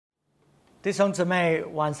弟兄姊妹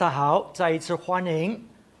晚上好，再一次欢迎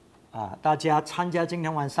大家参加今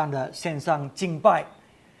天晚上的线上敬拜。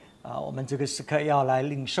我们这个时刻要来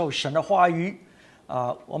领受神的话语。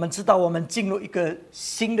我们知道我们进入一个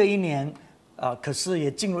新的一年，可是也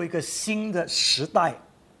进入一个新的时代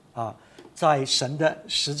在神的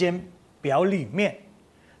时间表里面。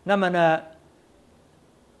那么呢，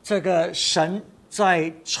这个神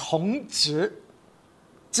在重置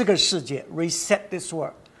这个世界 ，reset this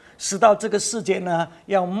world， 使到这个世界呢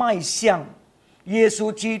要迈向耶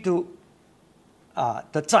稣基督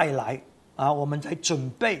的再来我们在准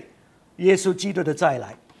备耶稣基督的再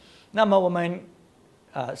来。那么我们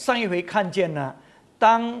上一回看见呢，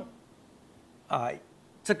当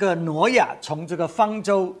这个挪亚从这个方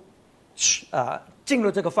舟进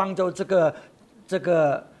入这个方舟这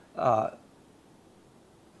个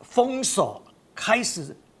封锁开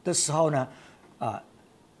始的时候呢，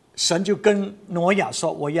神就跟挪亚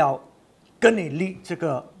说：“我要跟你立这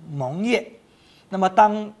个盟约。”那么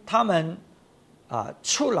当他们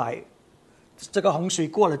出来，这个洪水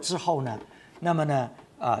过了之后呢，那么呢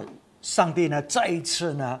上帝呢再一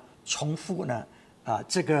次呢重复呢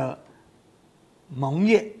这个盟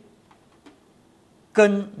约，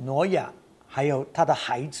跟挪亚还有他的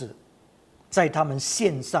孩子，在他们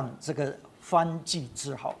献上这个燔祭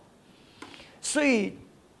之后，所以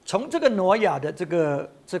从这个挪亚的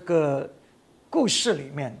这个故事里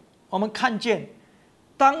面，我们看见，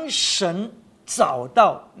当神找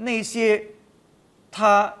到那些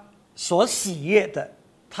他所喜悦的，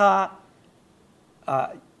他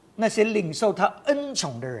那些领受他恩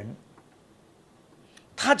宠的人，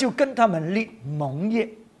他就跟他们立盟约。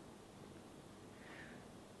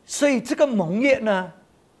所以这个盟约呢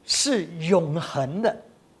是永恒的。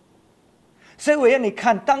所以我让你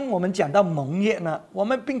看，当我们讲到盟约呢，我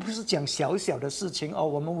们并不是讲小小的事情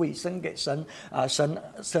我们委身给神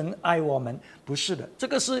神爱我们，不是的，这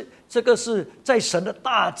个是在神的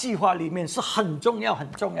大计划里面是很重要很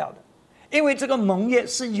重要的，因为这个盟约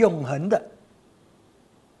是永恒的。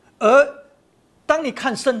而当你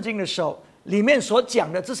看圣经的时候，里面所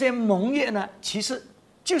讲的这些盟约呢，其实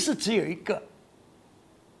就是只有一个，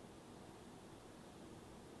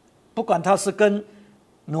不管他是跟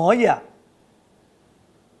挪亚、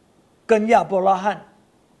跟亚伯拉罕、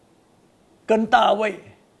跟大卫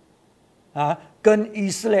跟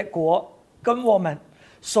以色列国、跟我们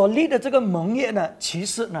所立的这个盟约呢，其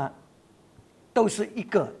实呢都是一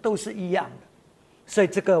个，都是一样的。所以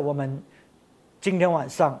这个我们今天晚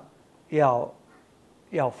上要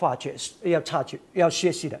发掘、要察觉、要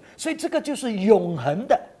学习的。所以这个就是永恒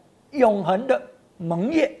的盟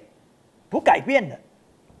约，不改变的。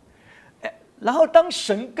然后当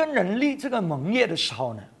神跟人立这个盟约的时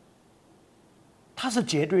候呢，他是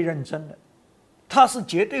绝对认真的，他是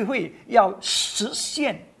绝对会要实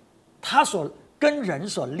现他所跟人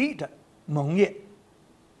所立的盟约。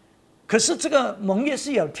可是这个盟约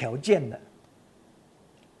是有条件的，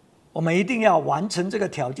我们一定要完成这个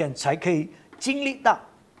条件，才可以经历到，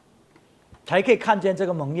才可以看见这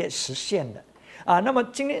个盟约实现的那么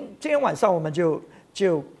今天晚上我们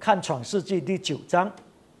就看创世纪第9章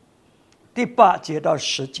第8节到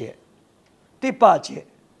10节。第8节，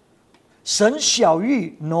神晓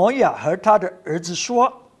谕挪亚和他的儿子说：“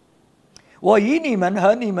我与你们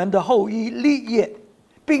和你们的后裔立约，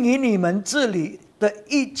并以你们治理的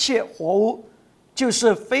一切活物，就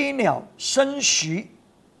是飞鸟、牲畜、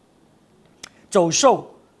走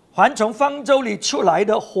兽，凡从方舟里出来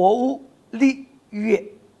的活物立约。”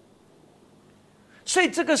所以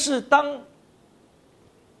这个是当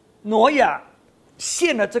挪亚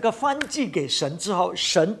献了这个燔祭给神之后，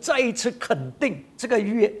神再一次肯定这个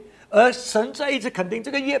约。而神再一次肯定这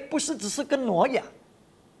个约不是只是跟挪亚，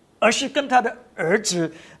而是跟他的儿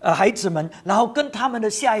子孩子们，然后跟他们的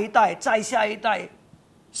下一代、再下一代，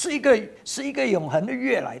是一个永恒的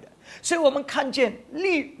约来的。所以我们看见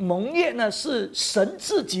立盟约呢，是神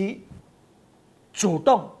自己主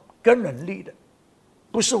动跟人立的，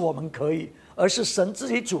不是我们可以，而是神自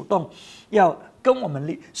己主动要跟我们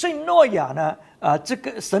立。所以诺亚呢这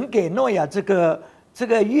个神给诺亚这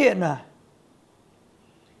个约呢，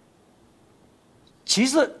其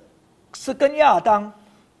实是跟亚当、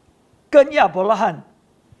跟亚伯拉罕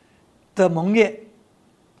的盟约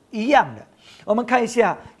一样的。我们看一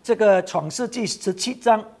下这个创世纪17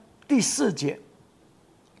章第4节。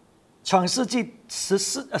创世纪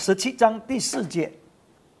17章第4节，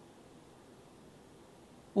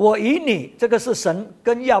我与你，这个是神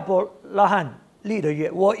跟亚伯拉罕立的约，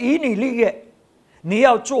我与你立约，你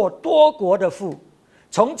要做多国的父，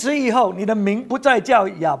从此以后你的名不再叫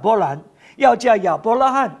亚伯兰，要叫亚伯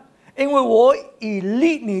拉罕，因为我已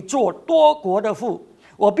立你做多国的父，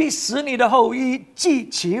我必使你的后裔极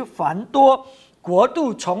其繁多，国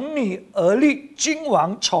度从你而立，君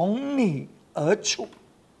王从你而出。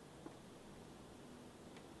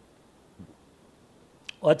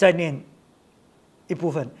我再念一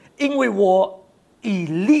部分，因为我已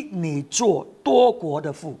立你做多国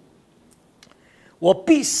的父，我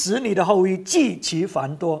必使你的后裔极其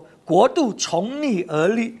繁多，国度从你而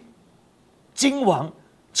立，君王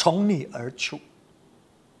从你而出。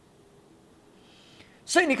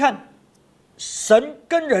所以你看，神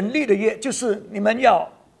跟人立的约就是你们要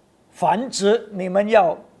繁殖，你们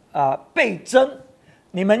要倍增，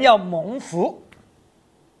你们要蒙福。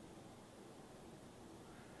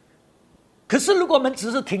可是如果我们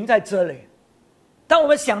只是停在这里，当我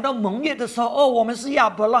们想到蒙业的时候，我们是亚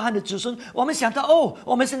伯拉罕的子孙，我们想到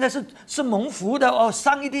我们现在是蒙福的，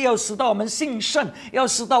上帝要使到我们兴盛，要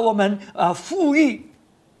使到我们富裕，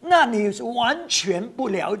那你完全不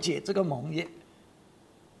了解这个蒙业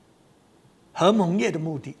和蒙业的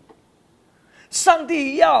目的。上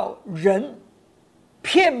帝要人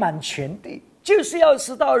遍满全地，就是要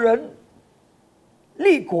使到人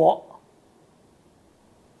立国，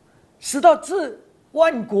使到这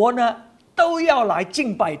万国呢都要来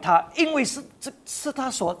敬拜他，因为是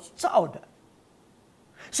他所造的。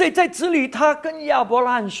所以在这里他跟亚伯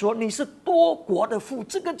拉罕说，你是多国的父，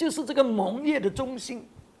这个就是这个蒙业的中心。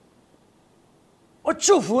我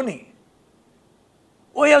祝福你，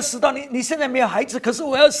我要使到你现在没有孩子，可是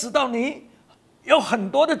我要使到你有很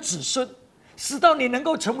多的子孙，使到你能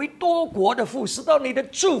够成为多国的父，使到你的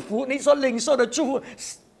祝福，你所领受的祝福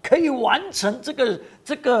可以完成这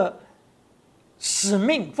个使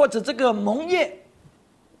命，或者这个蒙业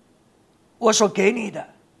我所给你的。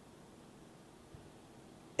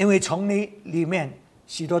因为从你里面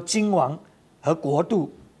许多君王和国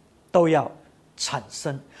度都要产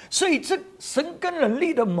生，所以这神跟人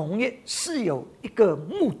立的盟约是有一个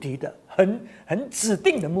目的的，很指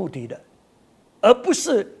定的目的的，而不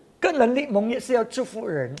是跟人立盟约是要祝福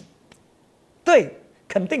人。对，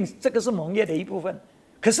肯定这个是盟约的一部分，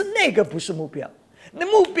可是那个不是目标，那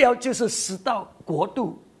目标就是使到国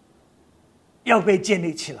度要被建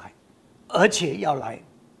立起来，而且要来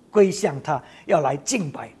归向他，要来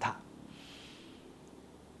敬拜他。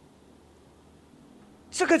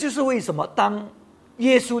这个就是为什么当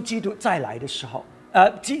耶稣基督再来的时候，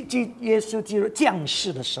耶稣基督降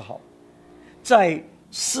世的时候，在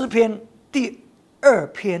诗篇第2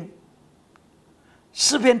篇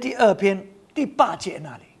第8节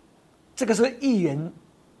那里，这个是预言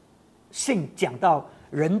性讲到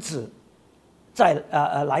人子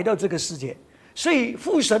来到这个世界，所以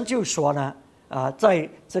父神就说呢，在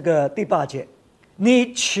这个第8节，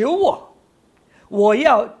你求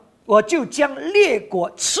我就将列国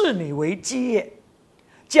赐你为基业，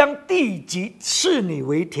将地级赐你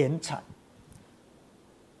为田产。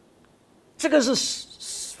这个是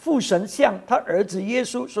父神向他儿子耶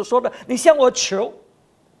稣所说的，你向我求，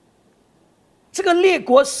这个列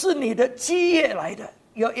国是你的基业来的，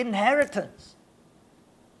 your inheritance。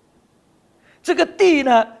 这个地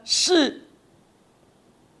呢是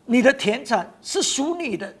你的田产，是属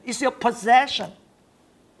你的， is your possession。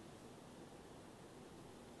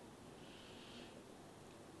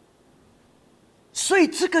 所以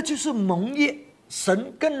这个就是盟约，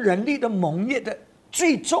神跟人立的盟约的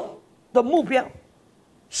最终的目标，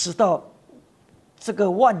使到这个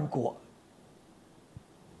万国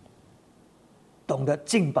懂得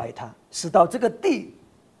敬拜他，使到这个地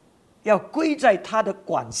要归在他的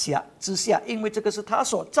管辖之下，因为这个是他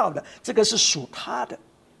所造的，这个是属他的。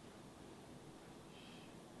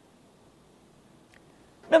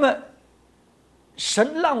那么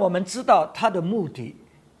神让我们知道他的目的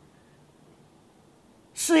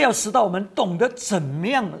是要使到我们懂得怎么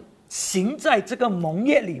样行在这个盟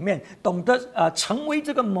约里面，懂得成为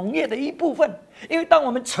这个盟约的一部分。因为当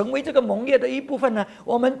我们成为这个盟约的一部分呢，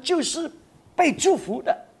我们就是被祝福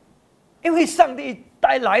的，因为上帝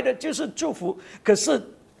带来的就是祝福，可是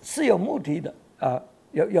是有目的的，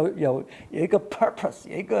有一个 purpose，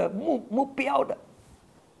 有一个目标的。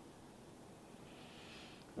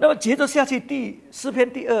那么接着下去，诗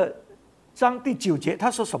篇第2章第9节，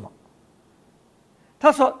他说什么？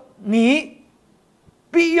他说：“你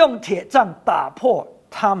必用铁杖打破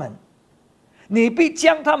他们，你必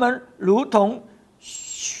将他们如同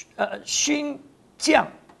熏匠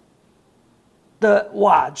的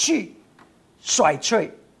瓦器甩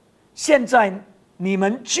碎。现在你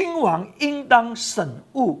们君王应当审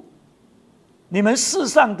悟，你们世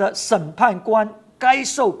上的审判官该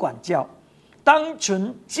受管教，当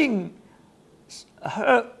存敬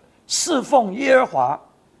和侍奉耶和华，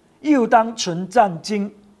又当存战兢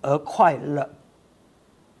而快乐。”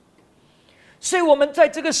所以我们在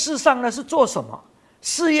这个世上呢是做什么？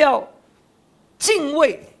是要敬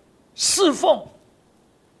畏、侍奉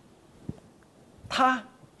他，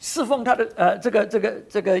侍奉他的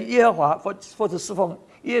这个耶和华，或者侍奉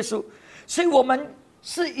耶稣。所以我们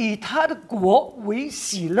是以他的国为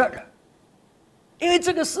喜乐的，因为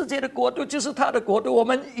这个世界的国度就是他的国度，我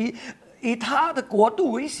们以他的国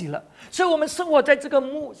度为喜乐。所以我们生活在这个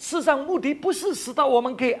世上，目的不是使到我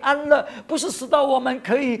们可以安乐，不是使到我们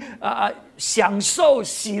可以享受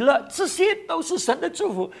喜乐，这些都是神的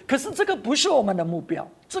祝福。可是这个不是我们的目标，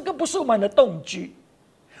这个不是我们的动机。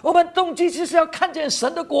我们动机就是要看见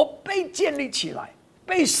神的国被建立起来，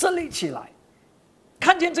被设立起来，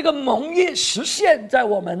看见这个盟约实现在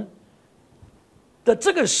我们的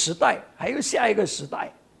这个时代，还有下一个时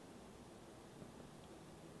代。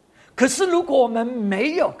可是如果我们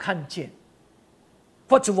没有看见，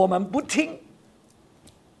或者我们不听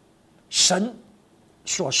神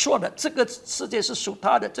所说的这个世界是属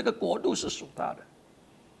他的，这个国度是属他的，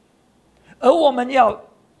而我们要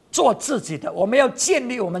做自己的，我们要建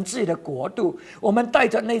立我们自己的国度，我们带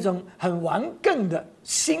着那种很顽梗的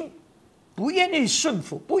心，不愿意顺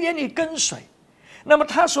服，不愿意跟随。那么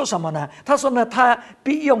他说什么呢？他说呢，他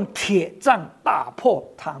必用铁杖打破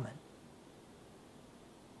他们。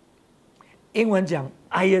英文讲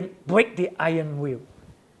iron break the iron will，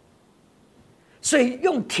 所以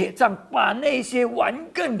用铁杖把那些顽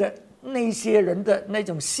梗的那些人的那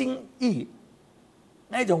种心意，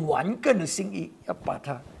那种顽梗的心意，要把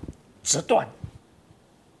它折断。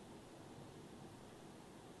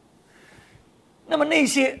那么那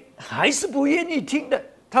些还是不愿意听的，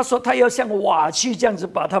他说他要像瓦器这样子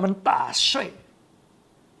把他们打碎，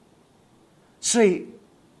所以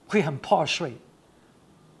会很破碎，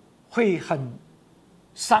会很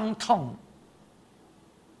伤痛，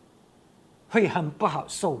会很不好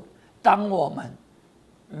受。当我们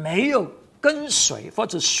没有跟随或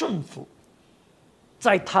者顺服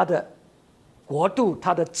在他的国度、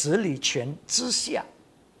他的治理权之下，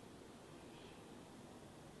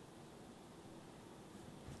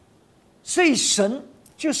所以神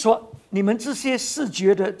就说：你们这些视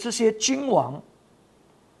觉的这些君王，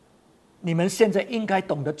你们现在应该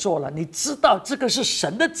懂得做了。你知道这个是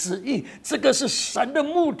神的旨意，这个是神的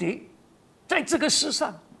目的，在这个世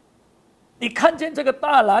上，你看见这个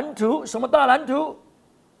大蓝图，什么大蓝图？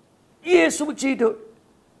耶稣基督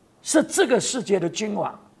是这个世界的君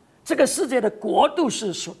王，这个世界的国度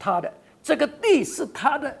是属他的，这个地是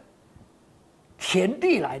他的田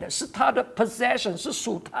地来的，是他的 possession， 是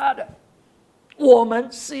属他的。我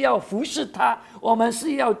们是要服侍他，我们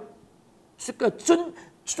是要这个尊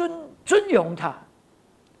荣他，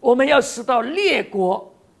我们要使到列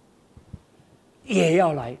国也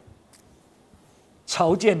要来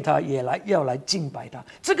朝见他，也要来敬拜他。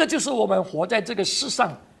这个就是我们活在这个世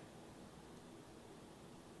上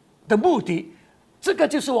的目的，这个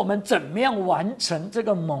就是我们怎么样完成这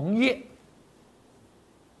个盟约，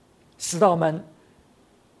使到我们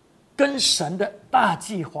跟神的大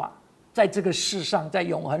计划在这个世上，在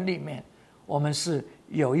永恒里面，我们是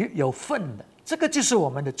有份的。这个就是我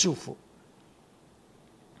们的祝福。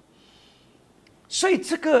所以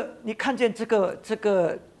这个你看见这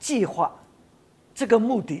个计划，这个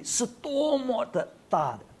目的是多么的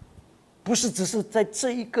大的，不是只是在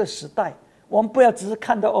这一个时代。我们不要只是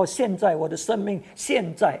看到现在我的生命，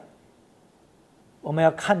现在我们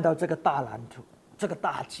要看到这个大蓝图，这个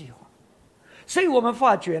大计划。所以我们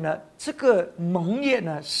发觉呢，这个盟约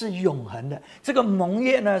呢是永恒的，这个盟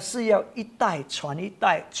约呢是要一代传一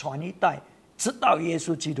代传一代，直到耶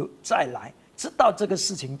稣基督再来，直到这个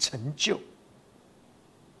事情成就。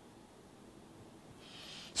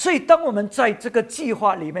所以当我们在这个计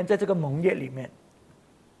划里面，在这个盟约里面，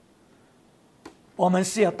我们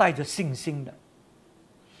是要带着信心的。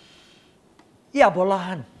亚伯拉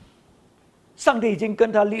罕，上帝已经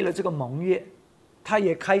跟他立了这个盟约，他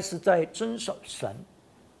也开始在遵守神，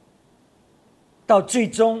到最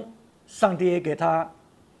终上帝也给他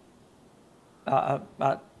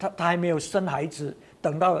他还没有生孩子，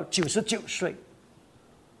等到99岁，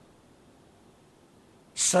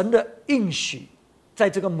神的应许在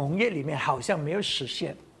这个盟约里面好像没有实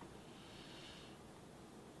现。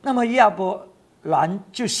那么亚伯兰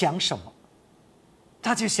就想什么？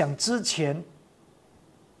他就想之前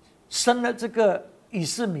生了这个以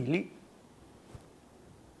斯米利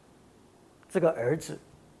这个儿子，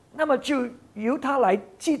那么就由他来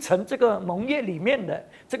继承这个盟约里面的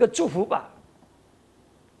这个祝福吧。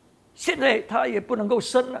现在他也不能够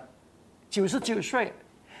生了，99岁。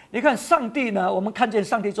你看上帝呢，我们看见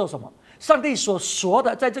上帝做什么？上帝所说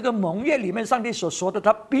的，在这个盟约里面，上帝所说的，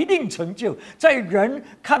他必定成就。在人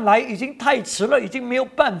看来已经太迟了，已经没有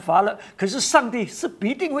办法了。可是上帝是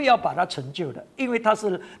必定会要把它成就的，因为他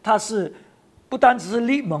是不单只是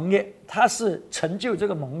立盟约，他是成就这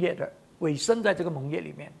个盟约的，委身在这个盟约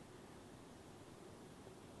里面。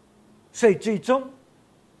所以最终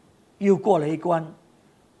又过了一关，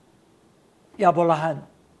亚伯拉罕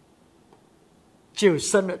就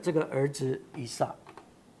生了这个儿子以撒。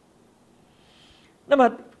那么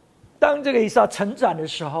当这个以撒成长的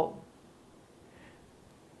时候，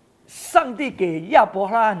上帝给亚伯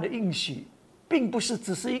拉罕的应许并不是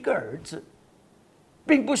只是一个儿子，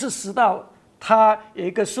并不是使到他有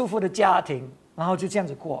一个舒服的家庭然后就这样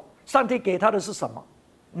子过。上帝给他的是什么？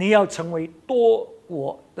你要成为多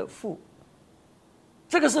国的父。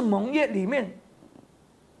这个是盟约里面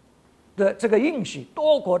的这个应许，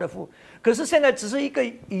多国的父。可是现在只是一个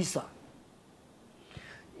以撒，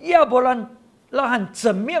亚伯拉罕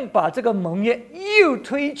怎么样把这个盟约又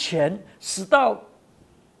推前，使到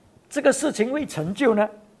这个事情会成就呢？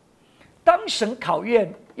当神考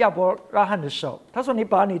验亚伯拉罕的时候，他说：“你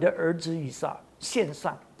把你的儿子以撒献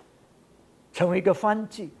上，成为一个燔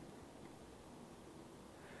祭。”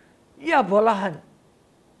亚伯拉罕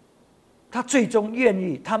他最终愿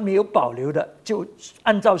意，他没有保留的，就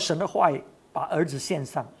按照神的话语把儿子献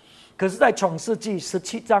上。可是，在创世纪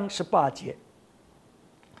17章18节，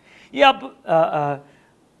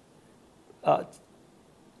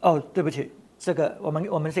对不起，这个我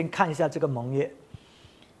们先看一下这个盟约。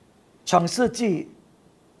创世纪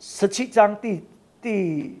17章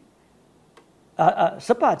第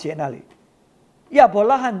18节那里，亚伯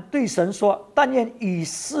拉罕对神说：“但愿以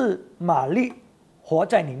斯玛利活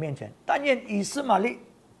在你面前，但愿以斯玛利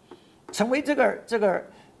成为这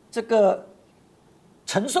个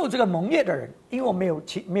承受这个盟约的人，因为我没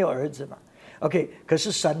有儿子嘛。OK， 可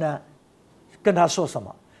是神呢跟他说什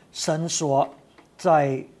么？神说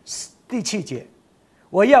在第7节，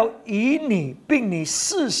我要以你并你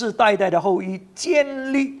世世代代的后裔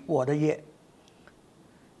建立我的约，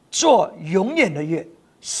做永远的约，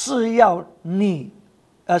是要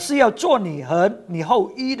做你和你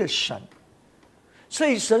后裔的神。所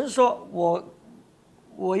以神说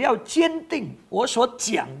我要坚定我所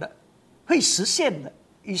讲的会实现的。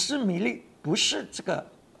以斯玛利不是这个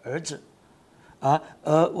儿子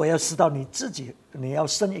而我要知道你自己，你要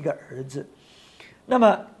生一个儿子。那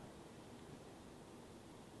么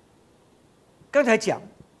刚才讲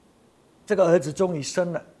这个儿子终于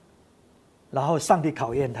生了，然后上帝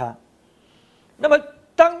考验他。那么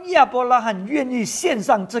当亚伯拉罕愿意献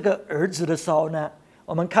上这个儿子的时候呢，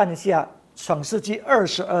我们看一下创世纪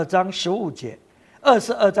22章15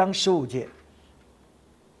节。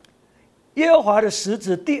耶和华的使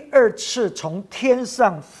者第二次从天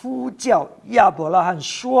上呼叫亚伯拉罕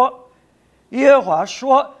说：“耶和华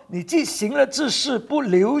说，你既行了这事，不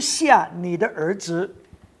留下你的儿子，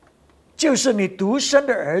就是你独生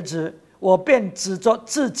的儿子，我便指着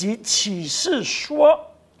自己起誓说：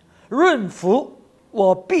论福，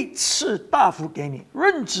我必赐大福给你；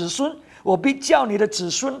论子孙，我必叫你的子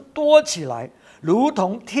孙多起来，如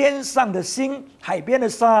同天上的星，海边的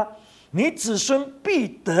沙。你子孙必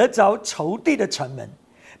得着仇敌的城门，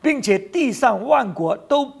并且地上万国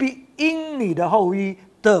都必因你的后裔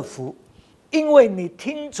得福，因为你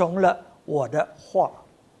听从了我的话。”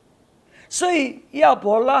所以亚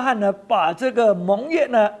伯拉罕呢，把这个盟约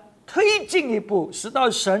呢推进一步，使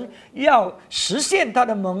到神要实现他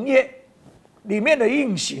的盟约里面的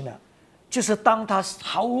应许呢，就是当他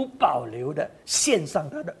毫无保留的献上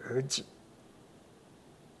他的儿子。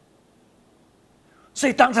所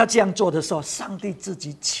以当他这样做的时候，上帝自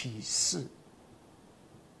己起誓，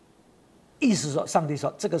意思说上帝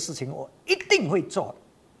说这个事情我一定会做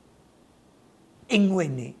的，因为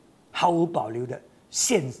你毫无保留的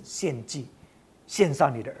献祭，献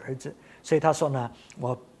上你的儿子。所以他说呢，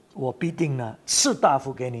我必定呢赐大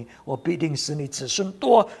福给你，我必定使你子孙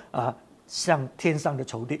多像天上的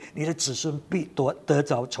仇敌，你的子孙必得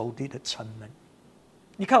着仇敌的城门。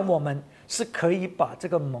你看，我们是可以把这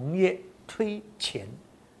个盟约推前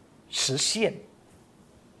实现，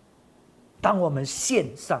当我们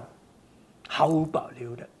献上毫无保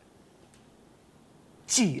留的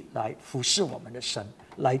祭来服侍我们的神，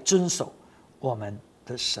来遵守我们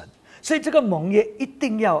的神。所以这个盟约一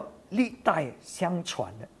定要历代相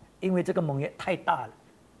传的，因为这个盟约太大了，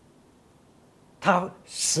它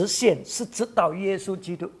实现是直到耶稣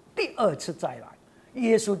基督第二次再来，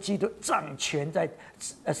耶稣基督掌权，在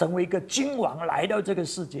成为一个君王来到这个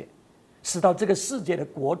世界，使到这个世界的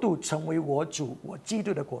国度成为我主我基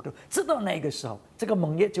督的国度。直到那个时候，这个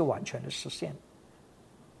盟约就完全的实现。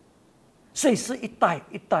所以是一代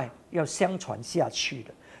一代要相传下去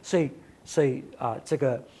的。所以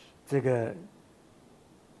这个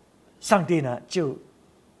上帝呢就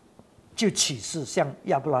启示向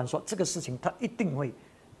亚伯拉罕说，这个事情他一定会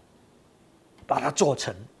把它做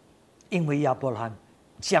成，因为亚伯拉罕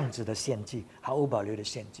这样子的献祭，毫无保留的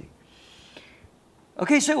献祭。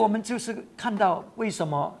OK， 所以我们就是看到为什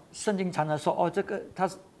么圣经常常说，这个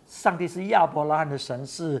上帝是亚伯拉罕的神，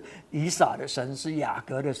是以撒的神，是雅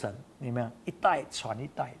各的神，你们一代传一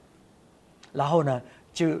代。然后呢，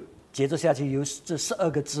就接着下去由这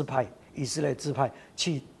12个支派，以色列支派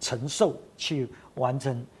去承受，去完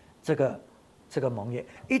成这个盟约，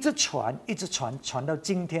一直传，一直传，传到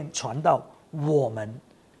今天，传到我们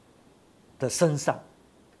的身上。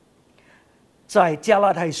在加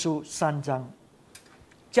拉太书3章，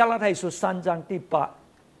加拉太书3章第8、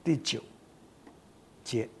第9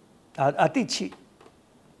节，第7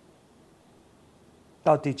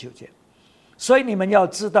到第9节。所以你们要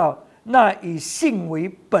知道，那以信为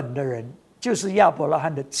本的人，就是亚伯拉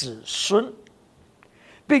罕的子孙，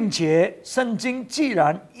并且圣经既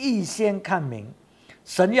然预先看明，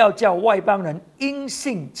神要叫外邦人因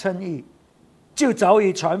信称义，就早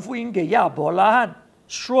已传福音给亚伯拉罕，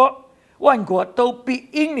说万国都必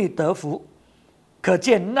因你得福。可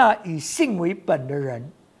见那以信为本的人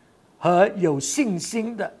和有信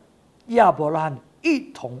心的亚伯拉罕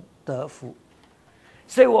一同得福。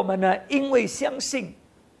所以我们呢，因为相信，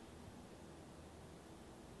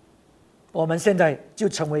我们现在就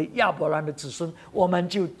成为亚伯拉罕的子孙，我们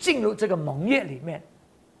就进入这个盟约里面，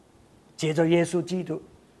借着耶稣基督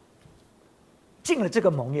进了这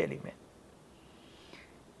个盟约里面。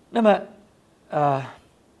那么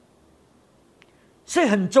所以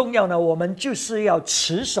很重要呢，我们就是要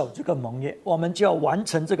持守这个盟约，我们就要完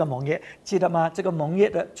成这个盟约，记得吗？这个盟约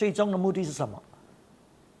的最终的目的是什么？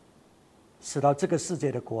使到这个世界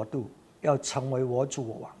的国度要成为我主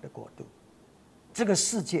我王的国度。这个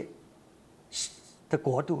世界的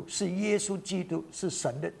国度是耶稣基督，是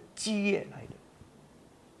神的基业来的。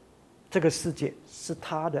这个世界是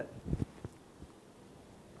他的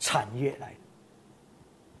产业来的。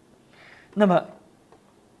那么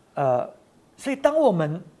所以当我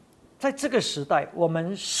们在这个时代我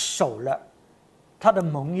们守了他的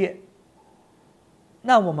盟约，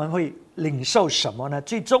那我们会领受什么呢？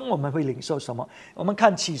最终我们会领受什么？我们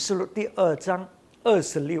看启示录第2章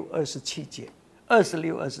26、27节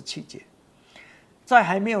，26、27节。在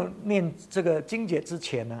还没有念这个经节之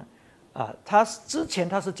前呢，他之前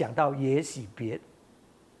他是讲到耶洗别，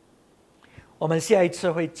我们下一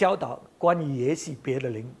次会教导关于耶洗别的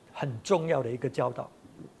灵很重要的一个教导。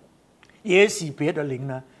耶洗别的灵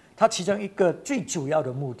呢，它其中一个最主要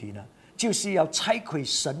的目的呢，就是要拆毁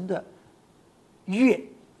神的约，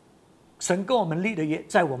神跟我们立的约，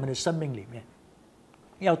在我们的生命里面，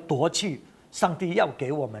要夺去上帝要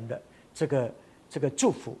给我们的这个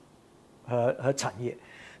祝福和产业。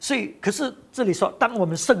所以，可是这里说，当我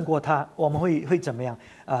们胜过他，我们会怎么样？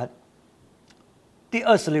第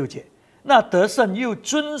26节，那得胜又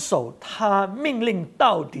遵守他命令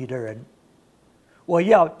到底的人，我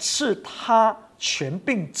要赐他权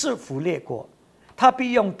柄制服列国，他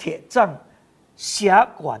必用铁杖辖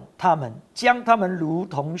管他们，将他们如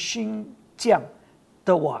同新匠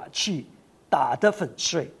的瓦器打得粉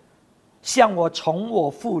碎，像我从我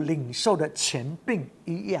父领受的权柄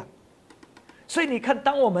一样。所以你看，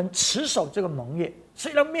当我们持守这个盟约，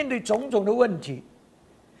虽然面对种种的问题，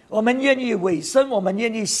我们愿意委身，我们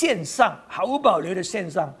愿意献上，毫无保留的献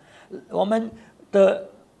上，我们的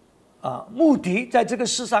目的在这个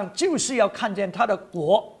世上就是要看见他的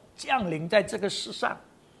国降临在这个世上，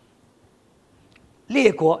列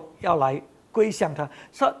国要来归向他。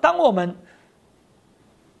当我们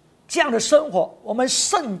这样的生活，我们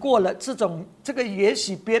胜过了这个也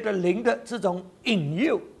许别的灵的这种引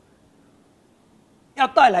诱，要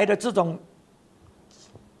带来的这种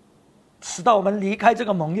使到我们离开这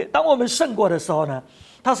个盟约。当我们胜过的时候呢，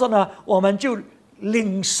他说呢，我们就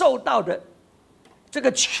领受到的这个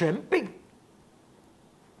权柄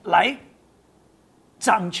来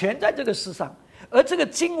掌权在这个世上。而这个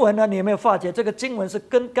经文呢，你有没有发觉这个经文是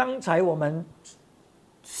跟刚才我们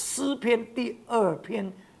诗篇第2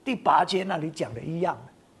篇第8节那里讲的一样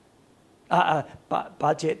的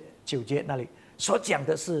？8节9节那里所讲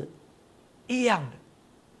的是一样的。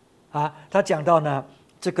他讲到呢，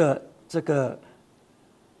这个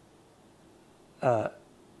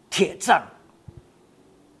铁杖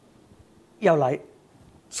要来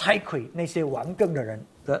拆毁那些顽梗的人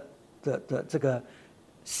的这个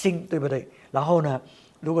心，对不对？然后呢，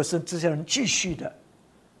如果是这些人继续的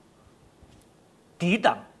抵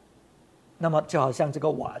挡那么就好像这个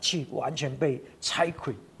瓦器完全被拆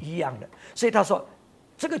毁一样的。所以他说，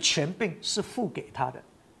这个权柄是付给他的，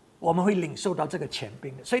我们会领受到这个权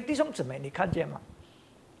柄的。所以弟兄姊妹，你看见吗？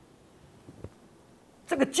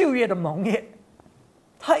这个旧约的盟约，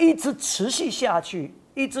它一直持续下去，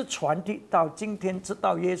一直传递到今天，直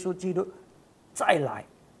到耶稣基督再来，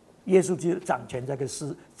耶稣基督掌权这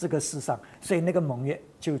个世上，所以那个盟约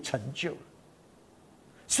就成就了。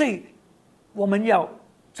所以我们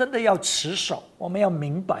真的要持守，我们要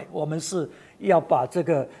明白，我们是要把这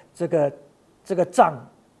个杖，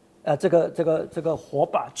这个火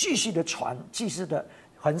把继续的传，继续的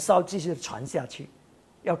焚烧，继续的传下去。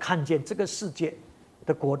要看见这个世界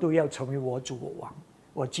的国度要成为我主我王，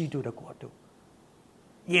我基督的国度。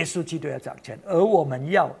耶稣基督要掌权，而我们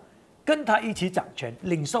要跟他一起掌权，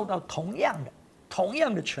领受到同样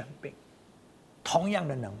的权柄，同样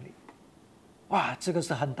的能力。哇，这个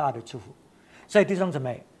是很大的祝福。所以弟兄姊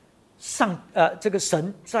妹，这个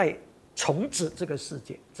神在重置这个世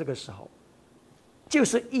界，这个时候就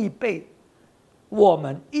是预备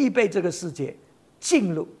这个世界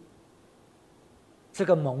进入这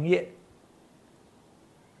个盟约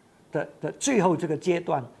的最后这个阶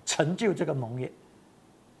段，成就这个盟约。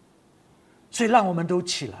所以让我们都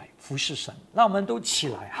起来服侍神，让我们都起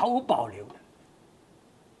来毫无保留的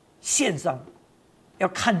献上，要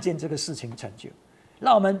看见这个事情成就。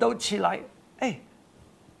让我们都起来，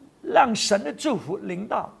让神的祝福临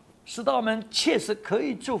到，使到我们确实可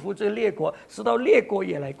以祝福这个列国，使到列国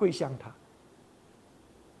也来归向他。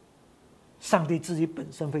上帝自己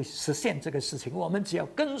本身会实现这个事情，我们只要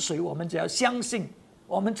跟随，我们只要相信，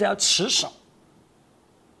我们只要持守，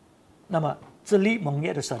那么这立盟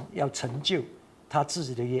约的神要成就他自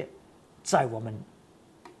己的约，在我们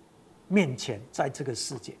面前，在这个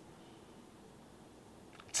世界，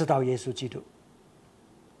直到耶稣基督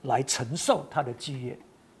来承受他的基业，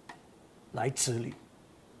来治理。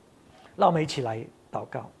让我们一起来祷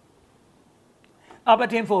告。阿爸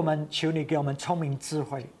天父，我们求你给我们聪明智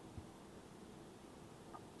慧，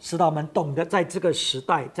使到我们懂得在这个时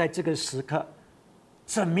代，在这个时刻，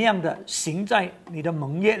怎么样的行在你的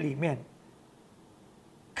盟约里面，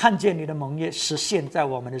看见你的盟约实现在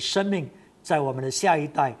我们的生命，在我们的下一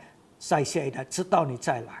代，在下一代，直到你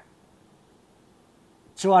再来。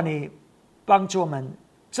主啊，你帮助我们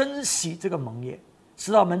珍惜这个盟约，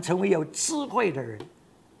使到我们成为有智慧的人，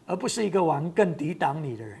而不是一个顽梗抵挡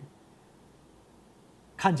你的人。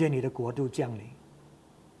看见你的国度降临。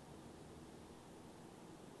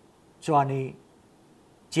主啊，你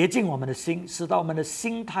洁净我们的心，使到我们的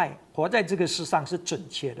心态活在这个世上是准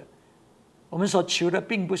确的。我们所求的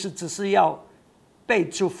并不是只是要被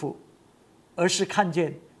祝福，而是看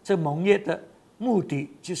见这盟约的目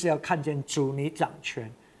的，就是要看见主你掌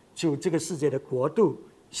权，主这个世界的国度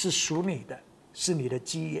是属你的，是你的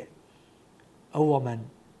基业。而我们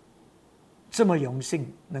这么荣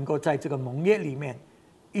幸能够在这个盟约里面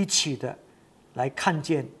一起的来看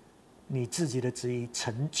见你自己的旨意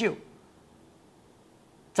成就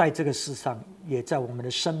在这个世上，也在我们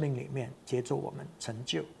的生命里面接着我们成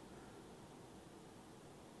就。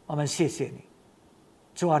我们谢谢你，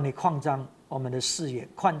主啊，你扩张我们的视野，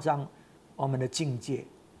扩张我们的境界，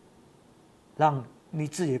让你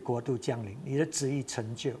自己的国度降临，你的旨意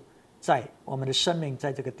成就在我们的生命，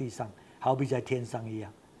在这个地上好比在天上一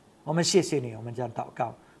样。我们谢谢你，我们这样祷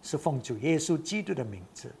告是奉主耶稣基督的名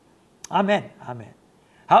字，阿们，阿们。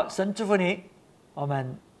好，神祝福你，我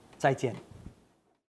们再见。